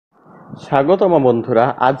স্বাগতম বন্ধুরা,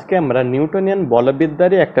 আজকে আমরা নিউটনিয়ান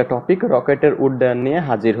বলবিদ্যারই একটা টপিক রকেটের উড্ডয়ন নিয়ে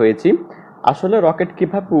হাজির হয়েছি। আসলে রকেট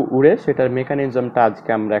কিভাবে উড়ে সেটার মেকানিজমটা আজকে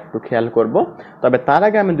আমরা একটু খেয়াল করব। তবে তার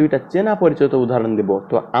আগে আমি দুইটা চেনা পরিচিত উদাহরণ দিব।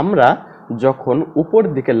 তো আমরা যখন উপর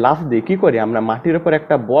দিকে লাফ দিই কি করি, আমরা মাটির উপর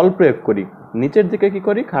একটা বল প্রয়োগ করি। নিচের দিকে কি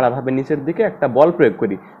করি, খাড়াভাবে নিচের দিকে একটা বল প্রয়োগ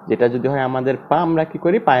করি। যেটা যদি হয় আমাদের পা, আমরা কি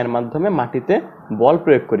করি, পায়ের মাধ্যমে মাটিতে বল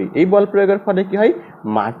প্রয়োগ করি। এই বল প্রয়োগের ফলে কি হয়,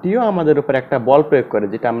 মাটিও আমাদের উপর একটা বল প্রয়োগ করে,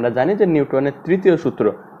 যেটা আমরা জানি যে নিউটনের তৃতীয় সূত্র,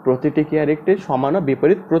 প্রতিটি ক্রিয়ার একটি সমান ও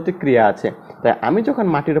বিপরীত প্রতিক্রিয়া আছে। তাই আমি যখন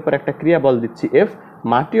মাটির উপর একটা ক্রিয়া বল দিচ্ছি এফ,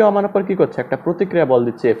 মাটিও আমার উপর কি করছে, একটা প্রতিক্রিয়া বল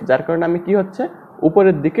দিচ্ছে এফ, যার কারণে আমি কি হচ্ছে,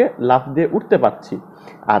 উপরের দিকে লাফ দিয়ে উঠতে পারছি।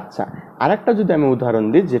 আচ্ছা, আরেকটা যদি আমি উদাহরণ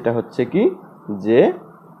দিই, যেটা হচ্ছে কি, যে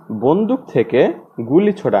বন্দুক থেকে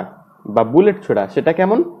গুলি ছোড়া বা বুলেট ছোড়া, সেটা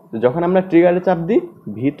কেমন, যখন আমরা ট্রিগারে চাপ দিই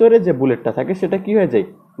ভিতরে যে বুলেটটা থাকে সেটা কি হয়ে যায়,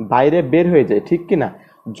 বাইরে বের হয়ে যায়, ঠিক কি না?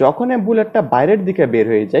 যখন এই বুলেটটা বাইরের দিকে বের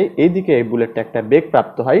হয়ে যায়, এইদিকে এই বুলেটটা একটা বেগ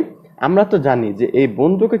প্রাপ্ত হয়। আমরা তো জানি যে এই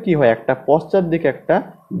বন্দুকে কি হয়, একটা পশ্চাৎ দিকে একটা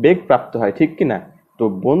বেগ প্রাপ্ত হয়, ঠিক কি না? তো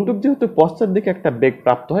বন্দুক যেহেতু পশ্চাৎ দিকে একটা বেগ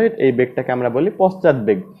প্রাপ্ত হয়, এই বেগটাকে আমরা বলি পশ্চাৎ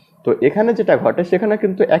বেগ। তো এখানে যেটা ঘটে সেখানে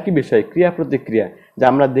কিন্তু একই বিষয়, ক্রিয়া প্রতিক্রিয়া। যা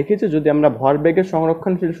আমরা দেখেছি, যদি আমরা ভরবেগের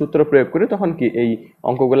সংরক্ষণশীল সূত্র প্রয়োগ করি তখন কি এই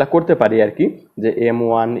অঙ্কগুলা করতে পারি আর কি, যে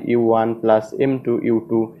m1 u1 plus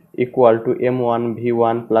m2u2 equal to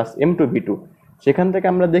m1v1 plus m2v2। সেখান থেকে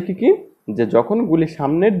আমরা দেখি কি, যে যখন গুলি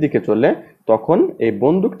সামনের দিকে চলে তখন এই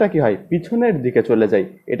বন্দুকটা কি হয়, পিছনের দিকে চলে যায়।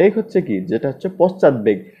 এটাই হচ্ছে কি, যেটা হচ্ছে পশ্চাৎ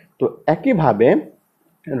বেগ। তো একইভাবে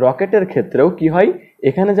রকেটের ক্ষেত্রেও কি হয়,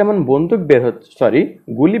 এখানে যেমন বন্দুক বের হচ্ছে, সরি,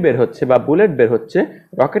 গুলি বের হচ্ছে বা বুলেট বের হচ্ছে,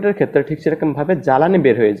 রকেটের ক্ষেত্রে ঠিক সেরকম ভাবে জ্বালানি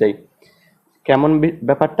বের হয়ে যায়। কেমন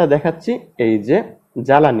ব্যাপারটা দেখাচ্ছি, এই যে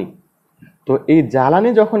জ্বালানি। তো এই জ্বালানি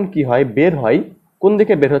যখন কি হয়, বের হয়, কোন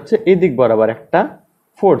দিকে বের হচ্ছে, এই দিক বরাবর একটা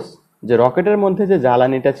ফোর্স, যে রকেটের মধ্যে যে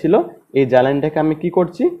জ্বালানিটা ছিল এই জ্বালানিটাকে আমি কি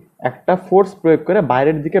করছি, একটা ফোর্স প্রয়োগ করে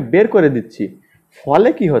বাইরের দিকে বের করে দিচ্ছি। ফলে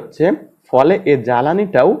কি হচ্ছে, ফলে এই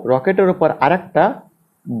জ্বালানিটাও রকেটের উপর আরেকটা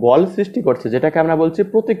বল সৃষ্টি করছে, যেটাকে আমরা বলছি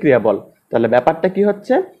প্রতিক্রিয়া বল। তাহলে ব্যাপারটা কি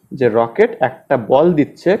হচ্ছে, যে রকেট একটা বল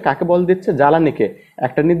দিচ্ছে, কাকে বল দিচ্ছে, জ্বালানিকে,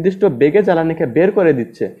 একটা নির্দিষ্ট বেগে জ্বালানিকে বের করে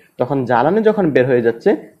দিচ্ছে। তখন জ্বালানি যখন বের হয়ে যাচ্ছে,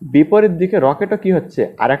 বিপরীত দিকে রকেটও কি হচ্ছে,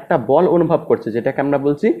 আর একটা বল অনুভব করছে, যেটাকে আমরা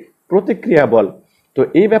বলছি প্রতিক্রিয়া বল। তো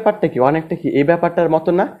এই ব্যাপারটা কি, অনেকটা কি এই ব্যাপারটার মতো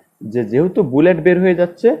না, যে যেহেতু বুলেট বের হয়ে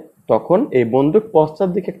যাচ্ছে তখন এই বন্দুক পশ্চাৎ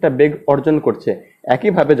দিকে একটা বেগ অর্জন করছে।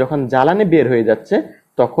 একইভাবে যখন জ্বালানি বের হয়ে যাচ্ছে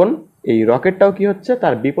তখন এই রকেটটাও কি হচ্ছে,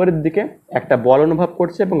 তার বিপরীত দিকে একটা বল অনুভব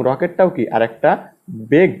করছে, এবং রকেটটাও কি আর একটা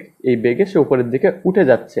বেগ, এই বেগে সে উপরের দিকে উঠে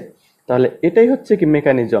যাচ্ছে। তাহলে এটাই হচ্ছে কি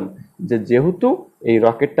মেকানিজম, যে যেহেতু এই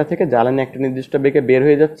রকেটটা থেকে জ্বালানি একটা নির্দিষ্ট বেগে বের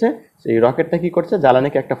হয়ে যাচ্ছে, সেই রকেটটা কি করছে,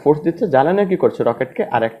 জ্বালানিকে একটা ফোর্স দিচ্ছে, জ্বালানিও কি করছে, রকেটকে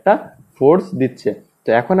আর একটা ফোর্স দিচ্ছে। তো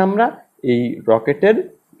এখন আমরা এই রকেটের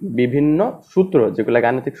বিভিন্ন সূত্র, যেগুলো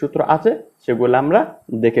গাণিতিক সূত্র আছে, সেগুলো আমরা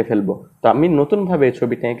দেখে ফেলবো। তো আমি নতুন ভাবে এই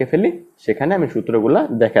ছবিটা এঁকে ফেলি, সেখানে আমি সূত্রগুলা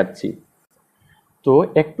দেখাচ্ছি। তো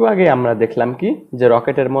একটু আগে আমরা দেখলাম কি, যে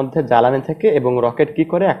রকেটের মধ্যে জ্বালানি থাকে এবং রকেট কি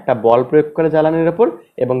করে, একটা বল প্রয়োগ করে জ্বালানির উপর,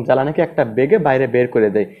 এবং জ্বালানিকে একটা বেগে বাইরে বের করে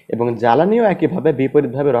দেয়, এবং জ্বালানিও একইভাবে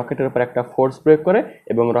বিপরীতভাবে রকেটের উপর একটা ফোর্স প্রয়োগ করে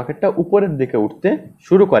এবং রকেটটা উপরের দিকে উঠতে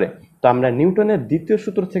শুরু করে। তো আমরা নিউটনের দ্বিতীয়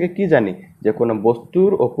সূত্র থেকে কি জানি, যে কোনো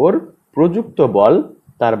বস্তুর ওপর প্রযুক্ত বল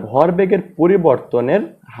তার ভরবেগের পরিবর্তনের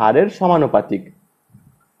হারের সমানুপাতিক।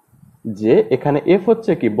 যে এখানে এফ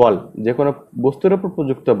হচ্ছে কি, বল, যে কোনো বস্তুর উপর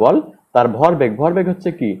প্রযুক্ত বল, তার ভরবেগ, ভরবেগ হচ্ছে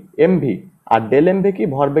কি এমভি, আর ডেল এমভি কি,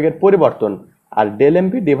 ভরবেগের পরিবর্তন, আর del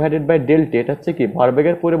MV divided by del T, এটা হচ্ছে কি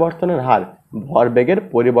ভরবেগের পরিবর্তনের হার, ভরবেগের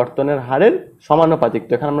পরিবর্তনের হারের সমানুপাতিক।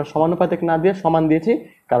 তো এখানে আমরা সমানুপাতিক না দিয়ে সমান দিয়েছি,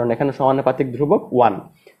 কারণ এখানে সমানুপাতিক ধ্রুবক 1।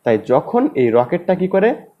 তাই যখন এই রকেটটা কি করে,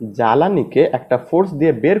 জ্বালানিকে একটা ফোর্স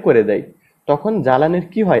দিয়ে বের করে দেয়, তখন জ্বালানির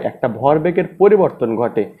কি হয়, একটা ভরবেগের পরিবর্তন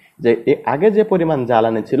ঘটে। যে আগে যে পরিমাণ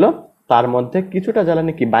জ্বালানি ছিল তার মধ্যে কিছুটা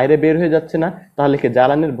জ্বালানি কি বাইরে বের হয়ে যাচ্ছে না। তাহলে কি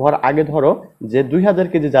জ্বালানির ভর, আগে ধরো যে 2000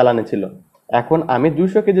 কেজি জ্বালানি ছিল, এখন আমি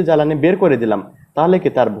 200 কেজি জ্বালানি বের করে দিলাম, তাহলে কি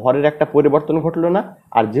তার ভরের একটা পরিবর্তন ঘটলো না?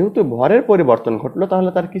 আর যেহেতু ভরের পরিবর্তন ঘটলো, তাহলে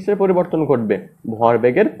তার কিসের পরিবর্তন ঘটবে,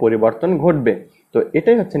 ভরবেগের পরিবর্তন ঘটবে। তো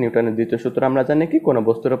এটাই হচ্ছে নিউটনের দ্বিতীয় সূত্র। আমরা জানি কি, কোনো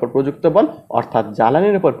বস্তুর উপর প্রযুক্ত বল অর্থাৎ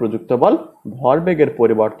জ্বালানির উপর প্রযুক্ত বল ভরবেগের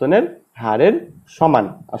পরিবর্তনের হারের সমান।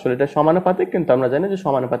 আসলে এটা সমানুপাতিক, কিন্তু আমরা জানি যে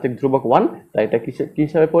সমানুপাতিক ধ্রুবক 1, তাই এটা কি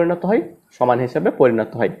হিসাবে পরিণত হয়, সমান হিসাবে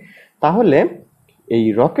পরিণত হয়। তাহলে এই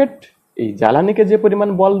রকেট এই জ্বালানিকে যে পরিমাণ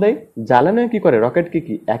বল দেয়, জ্বালানিও কি করে, রকেটকে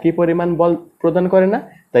কি একই পরিমাণ বল প্রদান করে না?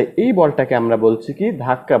 তাই এই বলটাকে আমরা বলছি কি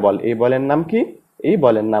ধাক্কা বল। এই বলের নাম কি, এই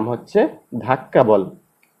বলের নাম হচ্ছে ধাক্কা বল।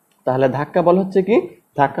 তাহলে ধাক্কা বল হচ্ছে কি,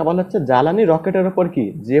 ধাক্কা বল হচ্ছে জ্বালানি রকেটের উপর কি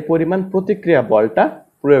যে পরিমাণ প্রতিক্রিয়া বলটা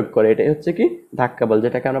প্রয়োগ করে, এটাই হচ্ছে কি ধাক্কা বল,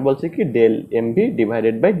 যেটাকে আমরা বলছি কি del M b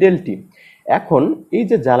divided by del T. এখন এই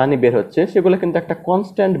যে জ্বালানি বের হচ্ছে সেগুলো কিন্তু একটা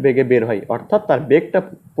কনস্ট্যান্ট বেগে বের হয়, অর্থাৎ তার বেগটা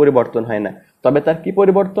পরিবর্তন হয় না, তবে তার কি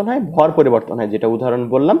পরিবর্তন হয়, ভর পরিবর্তন হয়, যেটা উদাহরণ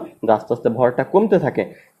বললাম যে আস্তে আস্তে ভরটা কমতে থাকে।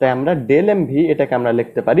 তাই আমরা ডেল এম ভি এটাকে আমরা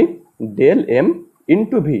লিখতে পারি del M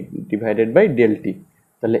into b divided by del T.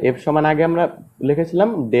 তাহলে এফ সমান আগে আমরা লিখেছিলাম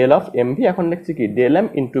ডেল অফ এম ভি, এখন লিখছি কি ডেল এম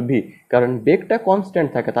ইন্টু ভি, কারণ বেগটা কনস্ট্যান্ট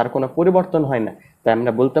থাকে, তার কোনো পরিবর্তন হয় না। তাই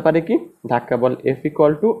আমরা বলতে পারি কি ধাক্কা বল F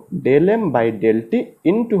equal to del M by del T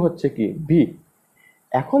into হচ্ছে কি ভি।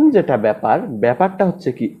 এখন যেটা ব্যাপারটা হচ্ছে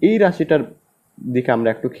কি এই রাশিটার দিকে আমরা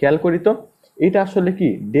একটু খেয়াল করি তো, এটা আসলে কি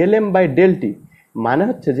del M by del T, মানে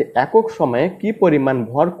হচ্ছে যে একক সময়ে কি পরিমাণ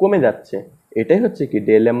ভর কমে যাচ্ছে, এটাই হচ্ছে কি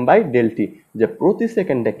del M by del T, যে প্রতি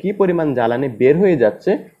সেকেন্ডে কি পরিমাণ জ্বালানি বের হয়ে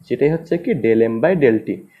যাচ্ছে সেটাই হচ্ছে কি del M by del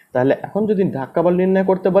T. তাহলে এখন যদি ধাক্কা বল নির্ণয়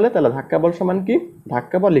করতে বলে তাহলে ধাক্কা বল সমান কি,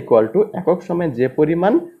 ধাক্কা বল ইকুয়াল টু একক সময়ে যে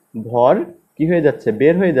পরিমাণ ভর কি হয়ে যাচ্ছে,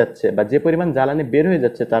 বের হয়ে যাচ্ছে, বা যে পরিমাণ জ্বালানি বের হয়ে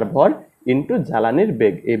যাচ্ছে তার ভর ইন্টু জ্বালানির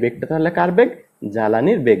বেগ। এই বেগটা তাহলে কার বেগ,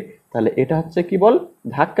 জ্বালানির বেগ। তাহলে এটা হচ্ছে কি বল,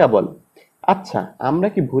 ধাক্কা বল। আচ্ছা, আমরা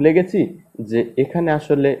কি ভুলে গেছি যে এখানে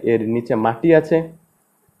আসলে এর নিচে মাটি আছে,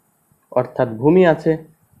 অর্থাৎ ভূমি আছে।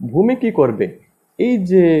 ভূমি কি করবে, এই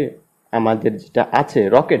যে আমাদের যেটা আছে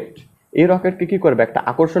রকেট, এই রকেটকে কি করবে, একটা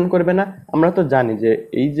আকর্ষণ করবে না? আমরা তো জানি যে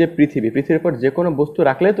এই যে পৃথিবীর উপর যে কোনো বস্তু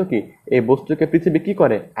রাখলে তো কি এই বস্তুকে পৃথিবী কি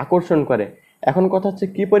করে, আকর্ষণ করে। এখন কথা হচ্ছে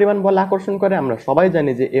কি পরিমাণ বলে আকর্ষণ করে, আমরা সবাই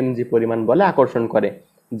জানি যে এমজি পরিমাণ বলে আকর্ষণ করে।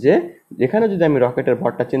 যে এখানে যদি আমি রকেটের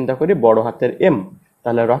ভরটা চিন্তা করি বড় হাতের এম,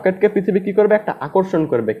 তাহলে রকেটকে পৃথিবী কি করবে, একটা আকর্ষণ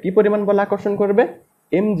করবে। কি পরিমাণ বলে আকর্ষণ করবে,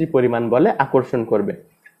 এমজি পরিমাণ বলে আকর্ষণ করবে।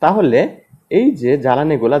 তাহলে এই যে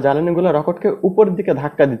জ্বালানিগুলা রকেটকে উপরের দিকে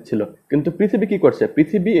ধাক্কা দিচ্ছিল, কিন্তু পৃথিবী কি করছে,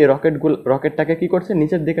 পৃথিবী এই রকেটটাকে কি করছে,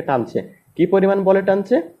 নিচের দিকে টানছে। কি পরিমাণ বলে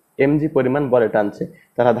টানছে, এমজি পরিমাণ বলে টানছে।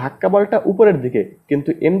 তারা ধাক্কা বলটা উপরের দিকে, কিন্তু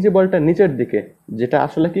এমজি বলটা নিচের দিকে, যেটা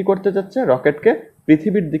আসলে কি করতে যাচ্ছে, রকেটকে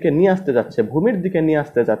পৃথিবীর দিকে নিয়ে আসতে যাচ্ছে, ভূমির দিকে নিয়ে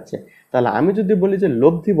আসতে যাচ্ছে। তাহলে আমি যদি বলি যে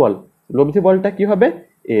লব্ধি বলটা কি হবে,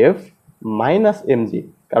 এফ মাইনাস এমজি,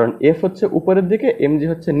 কারণ এফ হচ্ছে উপরের দিকে, এমজি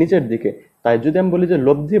হচ্ছে নিচের দিকে। তাই যদি আমি বলি যে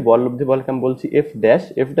লব্ধি বলকে আমি বলছি এফ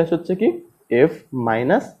ড্যাশ হচ্ছে কি এফ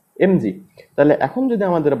মাইনাস এমজি। তাহলে এখন যদি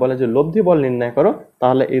আমাদের বলে যে লব্ধি বল নির্ণয় করো,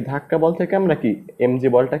 তাহলে এই ধাক্কা বল থেকে আমরা কি এমজি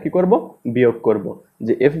বলটা কি করব, বিয়োগ করব।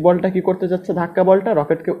 যে এফ বলটা কি করতে যাচ্ছে, ধাক্কা বলটা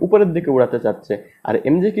রকেটকে উপরের দিকে উড়াতে চাচ্ছে, আর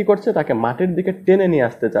এমজি কি করছে, তাকে মাটির দিকে টেনে নিয়ে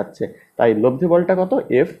আসতে চাচ্ছে। তাই লব্ধি বলটা কত,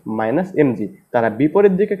 এফ মাইনাস এমজি। তারা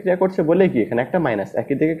বিপরীত দিকে ক্রিয়া করছে বলে কি এখানে একটা মাইনাস,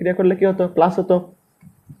 একই দিকে ক্রিয়া করলে কি হতো, প্লাস হতো।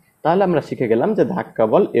 তাহলে আমরা শিখে গেলাম যে ধাক্কা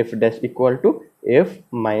বল F dash equal to F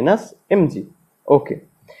minus MG. ওকে,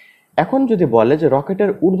 এখন যদি বলে যে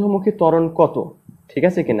রকেটের ঊর্ধ্বমুখী ত্বরণ কত, ঠিক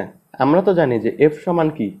আছে কিনা? আমরা তো জানি যে এফ সমান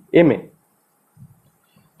কি এম এ।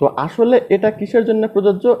 তো আসলে এটা কিসের জন্য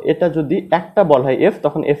প্রযোজ্য, এটা যদি একটা বল হয় এফ,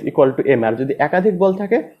 তখন F equal to M A, আর যদি একাধিক বল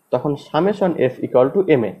থাকে তখন summation F equal to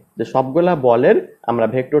M A, যে সবগুলা বলের আমরা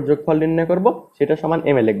ভেক্টর যোগফল নির্ণয় করব সেটা সমান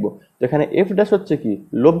এম এ লিখবো। তো এখানে এফ ড্যাশ হচ্ছে কি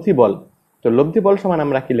লব্ধি বল, তো লব্ধি বল সমান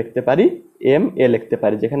আমরা কি লিখতে পারি, এম এ লিখতে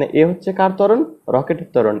পারি, যেখানে এ হচ্ছে কার ত্বরণ, রকেটের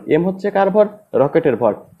ত্বরণ, এম হচ্ছে কার ভর, রকেটের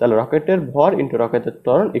ভর। তাহলে রকেটের ভর ইন্টু রকেটের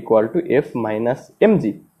ত্বরণ equal to F minus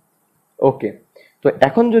MG. ওকে, তো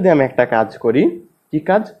এখন যদি আমি একটা কাজ করি, কি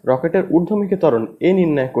কাজ, রকেটের ঊর্ধ্বমুখী ত্বরণ এ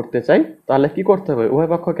নির্ণয় করতে চাই, তাহলে কি করতে হবে, উভয়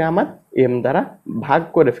পক্ষকে আমার এম দ্বারা ভাগ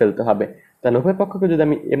করে ফেলতে হবে। তাহলে উভয় পক্ষকে যদি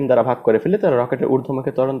আমি এম দ্বারা ভাগ করে ফেলি, তাহলে রকেটের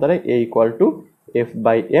ঊর্ধ্বমুখী ত্বরণ দ্বারা এ equal to F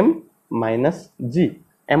by M minus জি,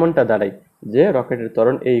 এমনটা দাঁড়ায় যে রকেটের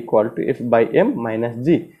ত্বরণ এ equal to F by M minus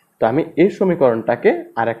জি। তো আমি এই সমীকরণটাকে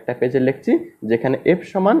আরেকটা পেজে লিখছি, যেখানে এফ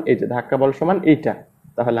সমান এই যে ধাক্কা বল সমান এইটা,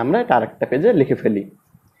 তাহলে আমরা এটা আরেকটা পেজে লিখে ফেলি।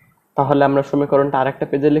 তাহলে আমরা সমীকরণটা আরেকটা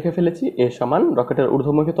পেজে লিখে ফেলেছি, এ সমান রকেটের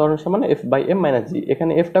ঊর্ধ্বমুখী ত্বরণ সমান এফ বাই এম মাইনাস জি।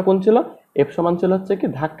 এখানে এফটা কোন ছিল, এফ সমান ছিল হচ্ছে কি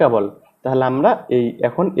ধাক্কা বল। তাহলে আমরা এই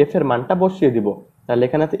এখন এফ এর মানটা বসিয়ে দিব। তাহলে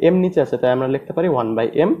এখানে তো এম নিচে আছে, তাই আমরা লিখতে পারি 1 বাই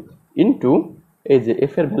এম ইন্টু এই যে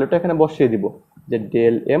এফ এর ভ্যালুটা এখানে বসিয়ে দিব, যে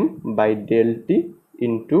del M by del T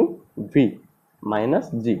into V minus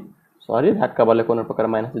G. Sorry, ধাক্কা বলে কোনো প্রকার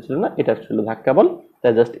মাইনাস ছিল না, এটা ছিল ধাক্কা বল।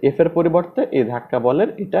 তাই জাস্ট এফ এর পরিবর্তে এই ধাক্কা বলের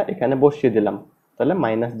এটা এখানে বসিয়ে দিলাম, তাহলে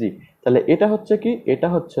মাইনাস জি। তাহলে এটা হচ্ছে কি, এটা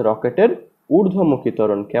হচ্ছে রকেটের ঊর্ধ্বমুখী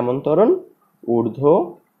ত্বরণ। কেমন ত্বরণ,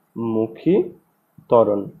 ঊর্ধ্বমুখী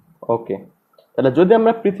ত্বরণ। ওকে, তাহলে যদি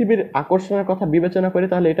আমরা পৃথিবীর আকর্ষণের কথা বিবেচনা করি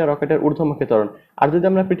তাহলে এটা রকেটের ঊর্ধ্বমুখী ত্বরণ, আর যদি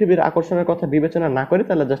আমরা পৃথিবীর আকর্ষণের কথা বিবেচনা না করি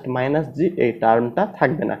তাহলে জাস্ট মাইনাস জি এই টার্মটা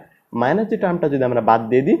থাকবে না। মাইনাস জি টার্মটা যদি আমরা বাদ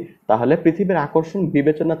দিয়ে দিই তাহলে পৃথিবীর আকর্ষণ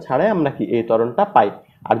বিবেচনা ছাড়াই আমরা কি এই ত্বরণটা পাই।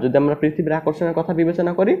 আর যদি আমরা পৃথিবীর আকর্ষণের কথা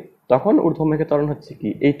বিবেচনা করি তখন ঊর্ধ্বমুখী ত্বরণ হচ্ছে কি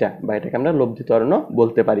এইটা, বা এটাকে আমরা লব্ধি ত্বরণও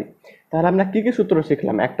বলতে পারি। তাহলে আমরা কি কি সূত্র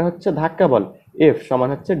শিখলাম, একটা হচ্ছে ধাক্কা বল এফ সমান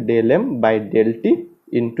হচ্ছে del M by del T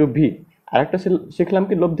into V, আরেকটা শিখলাম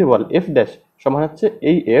কি লব্ধি বল এফ ড্যাশ সমান হচ্ছে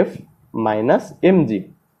এই এফ মাইনাস এম জি।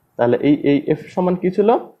 তাহলে এই এফ সমান কি ছিল,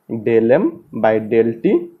 del M by del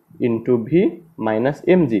T into V minus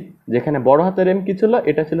M G. যেখানে বড় হাতের এম কি ছিল,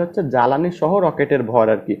 এটা ছিল হচ্ছে জ্বালানি সহ রকেটের ভর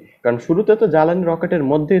আর কি, কারণ শুরুতে তো জ্বালানি রকেটের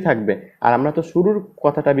মধ্যেই থাকবে, আর আমরা তো শুরুর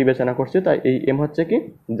কথাটা বিবেচনা করছি, তাই এই এম হচ্ছে কি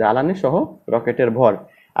জ্বালানি সহ রকেটের ভর।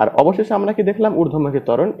 আর অবশেষে আমরা কি দেখলাম, ঊর্ধ্বমুখী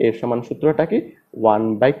ত্বরণ এর সমান সূত্রটা কি,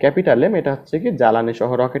 1/M, এটা হচ্ছে কি জ্বালানি সহ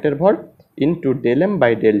রকেটের ভর into del M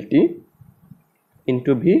by del T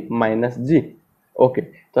into V minus জি। ওকে,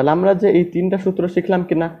 তাহলে আমরা যে এই তিনটা সূত্র শিখলাম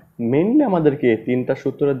কিনা, মেইনলি আমাদেরকে এই তিনটা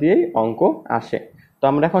সূত্র দিয়েই অঙ্ক আসে। তো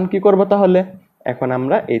আমরা এখন কি করব, তাহলে এখন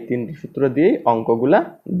আমরা এই তিনটা সূত্র দিয়েই অঙ্কগুলা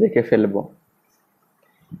দেখে ফেলবো।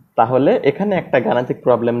 তাহলে এখানে একটা গাণিতিক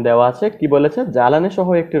প্রবলেম দেওয়া আছে, কি বলেছে, জ্বালানি সহ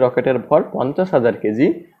একটি রকেটের ভর 50,000 কেজি,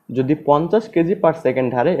 যদি 50 কেজি পার সেকেন্ড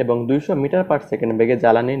হারে এবং 200 মিটার পার সেকেন্ড বেগে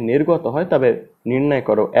জ্বালানি নির্গত হয়, তবে নির্ণয়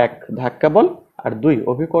করো 1 ধাক্কা বল আর 2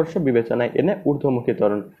 অভিকর্ষ বিবেচনায় এনে ঊর্ধ্বমুখী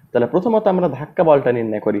ত্বরণ। তাহলে প্রথমত আমরা ধাক্কা বলটা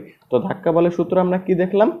নির্ণয় করি। তো ধাক্কা বলের সূত্র আমরা কি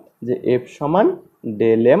দেখলাম, যে এফ সমান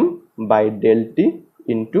del M by del T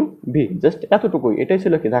into V, just এতটুকুই, এটাই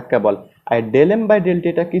ছিল কি ধাক্কা বল। আর del M by del T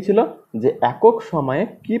এটা কি ছিল, যে একক সময়ে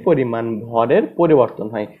কি পরিমাণ ভরের পরিবর্তন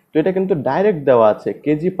হয়। তো এটা কিন্তু ডাইরেক্ট দেওয়া আছে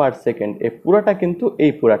কেজি পার সেকেন্ড, এই পুরাটা কিন্তু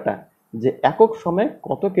এই পুরাটা, যে একক সময়ে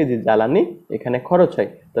কত কেজি জ্বালানি এখানে খরচ হয়।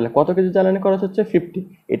 তাহলে কত কেজি জ্বালানি খরচ হচ্ছে 50,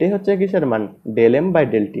 এটাই হচ্ছে কিসের মান, del M by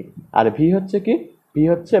del T. R V হচ্ছে কি, ভি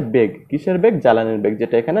হচ্ছে বেগ, কিসের বেগ, জ্বালানির বেগ,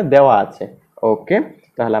 যেটা এখানে দেওয়া আছে। ওকে,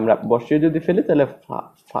 তাহলে আমরা বসিয়ে যদি ফেলি, তাহলে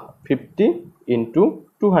 50 ইন্টু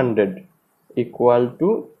 200 ইকুয়াল টু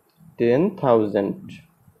 10,000।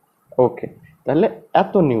 ওকে, তাহলে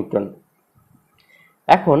এত নিউটন।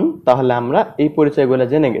 এখন তাহলে আমরা এই পরিচয়গুলো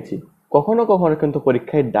জেনে গেছি। কখনো কখনো কিন্তু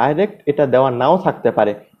পরীক্ষায় ডাইরেক্ট এটা দেওয়া নাও থাকতে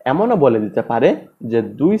পারে, এমনও বলে দিতে পারে যে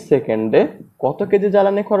 2 সেকেন্ডে কত কেজি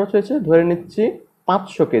জ্বালানি খরচ হয়েছে, ধরে নিচ্ছি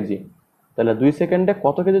 500 কেজি। তাহলে 2 সেকেন্ডে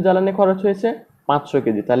কত কেজি জ্বালানি খরচ হয়েছে, 500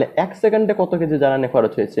 কেজি। তাহলে 1 সেকেন্ডে কত কেজি জ্বালানি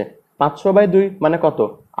খরচ হয়েছে, 500/2 মানে কত,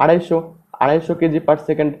 250, 250 কেজি পার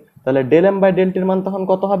সেকেন্ড। তাহলে ডেল এম বাই ডেল টির মান তখন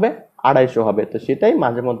কত হবে, 250 হবে। তো সেটাই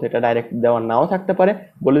মাঝে মধ্যে এটা ডাইরেক্ট দেওয়া নাও থাকতে পারে,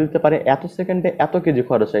 বলে দিতে পারে এত সেকেন্ডে এত কেজি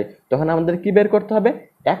খরচ হয়। তখন আমাদের কি বের করতে হবে,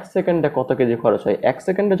 1 সেকেন্ডে কত কেজি খরচ হয়, 1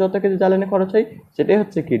 সেকেন্ডে যত কেজি জ্বালানি খরচ হয় সেটাই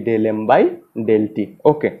হচ্ছে কি del M by del T.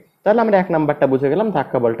 ওকে, তাহলে আমরা 1 নাম্বারটা বুঝে গেলাম,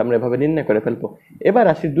 ধাক্কা বলটা আমরা এভাবে নির্ণয় করে ফেলবো। এবার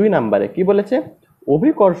আসি 2 নাম্বারে, কি বলেছে,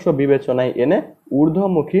 অভিকর্ষ বিবেচনায় এনে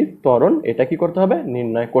ঊর্ধ্বমুখী ত্বরণ এটা কি করতে হবে,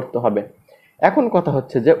 নির্ণয় করতে হবে। এখন কথা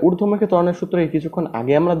হচ্ছে যে ঊর্ধ্বমুখী ত্বরণের সূত্র কিছুক্ষণ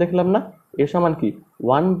আগে আমরা দেখলাম না, এ সমান কি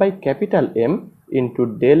 1/M into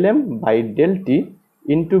del M by del T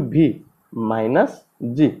into V minus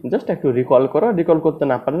G. Just একটু রিকল করো, রিকল করতে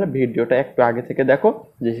না পারলে ভিডিওটা একটু আগে থেকে দেখো,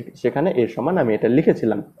 যে সেখানে এর সমান আমি এটা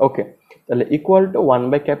লিখেছিলাম। ওকে, তাহলে ইকুয়াল টু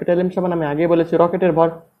 1/M সমান আমি আগে বলেছি রকেটের ভর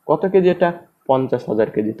কত কেজি, এটা 50,000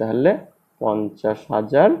 কেজি। তাহলে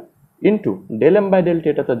 50,000 into del M by del T,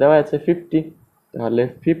 এটা তো দেওয়া আছে 50, তাহলে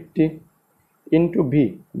 50 ইন্টু ভি,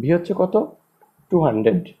 ভি হচ্ছে কত,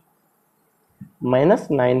 200 মাইনাস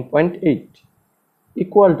 9.8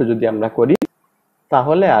 ইকুয়াল টু যদি আমরা করি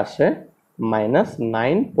তাহলে আসে মাইনাস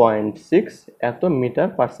 9.6 এত মিটার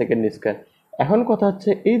পার সেকেন্ড স্কয়ার। এখন কথা হচ্ছে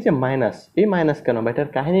এই যে মাইনাস, এই মাইনাস কেন বা এটার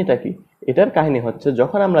কাহিনীটা কি, এটার কাহিনী হচ্ছে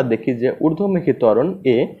যখন আমরা দেখি যে ঊর্ধ্বমুখী ত্বরণ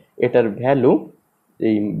এ, এটার ভ্যালু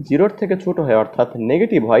এই 0-র থেকে ছোট হয় অর্থাৎ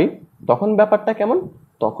নেগেটিভ হয়, তখন ব্যাপারটা কেমন,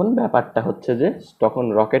 তখন ব্যাপারটা হচ্ছে যে তখন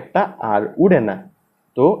রকেটটা আর উড়ে না।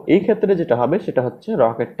 তো এই ক্ষেত্রে যেটা হবে সেটা হচ্ছে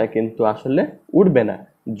রকেটটা কিন্তু আসলে উড়বে না।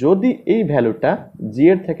 যদি এই ভ্যালুটা জি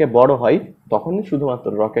এর থেকে বড় হয় তখনই শুধুমাত্র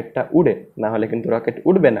রকেটটা উড়ে, না হলে কিন্তু রকেট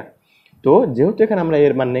উড়বে না। তো যেহেতু এখানে আমরা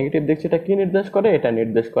এর মান নেগেটিভ দেখছি, এটা কি নির্দেশ করে, এটা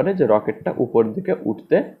নির্দেশ করে যে রকেটটা উপর দিকে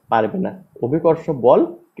উঠতে পারবে না। অভিকর্ষ বল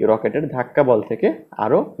কি রকেটের ধাক্কা বল থেকে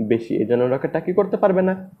আরো বেশি, এই জন্য রকেটটা কি করতে পারবে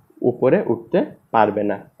না, উপরে উঠতে পারবে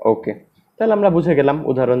না। ওকে, তাহলে আমরা বুঝে গেলাম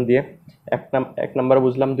উদাহরণ দিয়ে, এক নাম্বার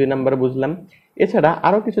বুঝলাম, 2 নাম্বার বুঝলাম। এছাড়া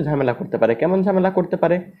আরো কিছু ঝামেলা করতে পারে, কেমন ঝামেলা করতে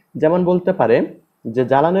পারে, যেমন বলতে পারে যে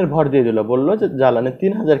জ্বালানির ভর দিয়ে দিল, বললো যে জ্বালানি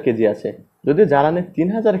 3000 কেজি আছে। যদি জ্বালানি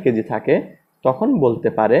 3000 কেজি থাকে তখন বলতে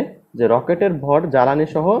পারে যে রকেটের ভর জ্বালানি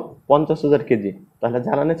সহ 50,000 কেজি। তাহলে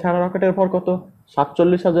জ্বালানি ছাড়া রকেটের ভর কত,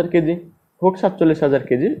 47,000 কেজি। হোক 47,000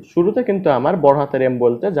 কেজি, শুরুতে কিন্তু আমার বড় হাতের এম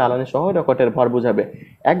বলতে জ্বালানি সহ রকেটের ভর বোঝাবে।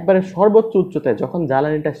 একবারে সর্বোচ্চ উচ্চতায় যখন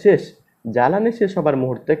জ্বালানিটা শেষ, জ্বালানি শেষ হবার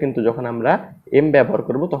মুহূর্তে কিন্তু যখন আমরা এম ব্যবহার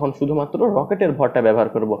করব তখন শুধুমাত্র রকেটের ভরটা ব্যবহার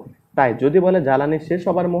করব। তাই যদি বলে জ্বালানি শেষ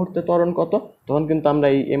হবার মুহূর্তে ত্বরণ কত, তখন কিন্তু আমরা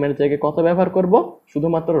এই এম এর জায়গায় কত ব্যবহার করব,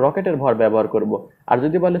 শুধুমাত্র রকেটের ভর ব্যবহার করব। আর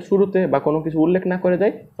যদি বলে শুরুতে বা কোনো কিছু উল্লেখ না করে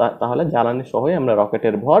দেয়, তাহলে জ্বালানি সহই আমরা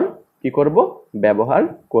রকেটের ভর কি করব, ব্যবহার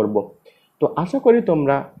করব। তো আশা করি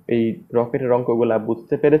তোমরা এই রকেটের অঙ্কগুলা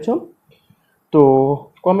বুঝতে পেরেছো। তো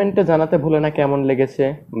কমেন্টে জানাতে ভুলে না কেমন লেগেছে,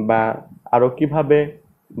 বা আরো কিভাবে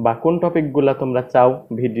বা কোন টপিকগুলা তোমরা চাও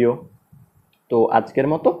ভিডিও। তো আজকের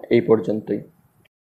মতো এই পর্যন্তই।